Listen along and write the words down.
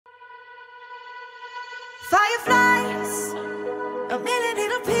Fireflies, a million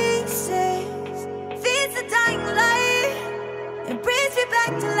little pieces, feeds the dying light and brings me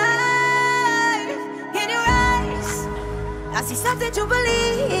back to life. In your eyes, I see something to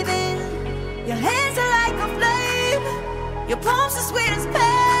believe in. Your hands are like a flame, your palms are sweet as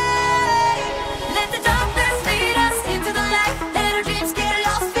pain. Let the darkness lead us into the light. Let our dreams get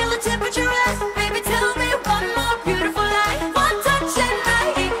lost, feel the temperature rise. Baby, tell me one more beautiful lie. One touch and I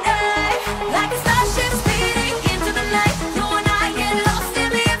ignite, like a starship speeding into the night. You and I get lost in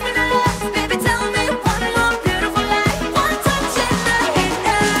the infinite light. Baby, tell me one more beautiful lie. One touch and I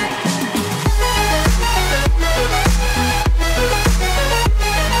ignite.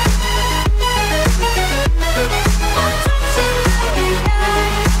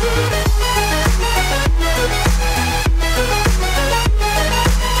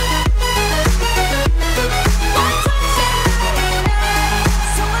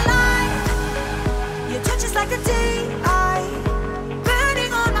 So alive, your touch is like a day-eye,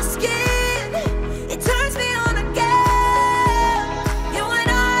 burning on my skin. It turns me on again. You and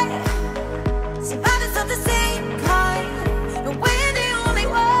I, survivors of the same kind, and we're the only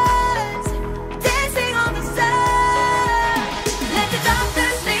ones dancing on the sun. Let the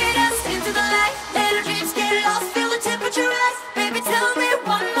darkness lead us into the light. Let our dreams get lost, feel the temperature rise. Baby, tell me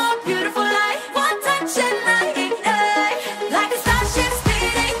one more beautiful lie. One touch and I ignite, like a starship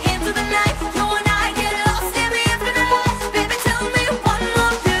speeding into the night. You and I get lost in the infinite light. Baby, tell me one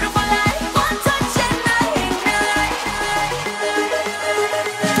more beautiful lie. One touch and I ignite.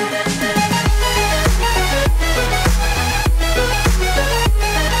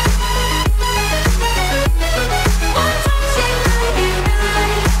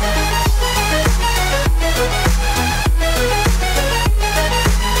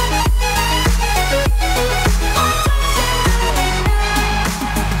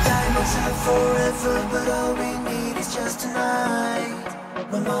 Diamonds are forever, but all we need is just tonight.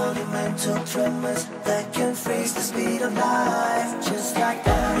 No monumental tremors that can freeze the speed of light. Just like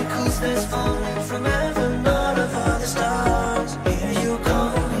particles that's falling from heaven, all of the stars. Hear you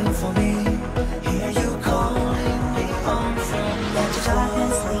calling for me. Hear you calling me home from Let the the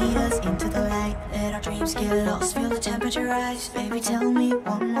darkness lead us into the light. Let our dreams get lost, feel the temperature rise. Baby, tell me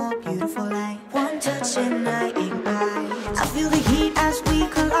one more beautiful lie. One touch and I ignite. I feel the heat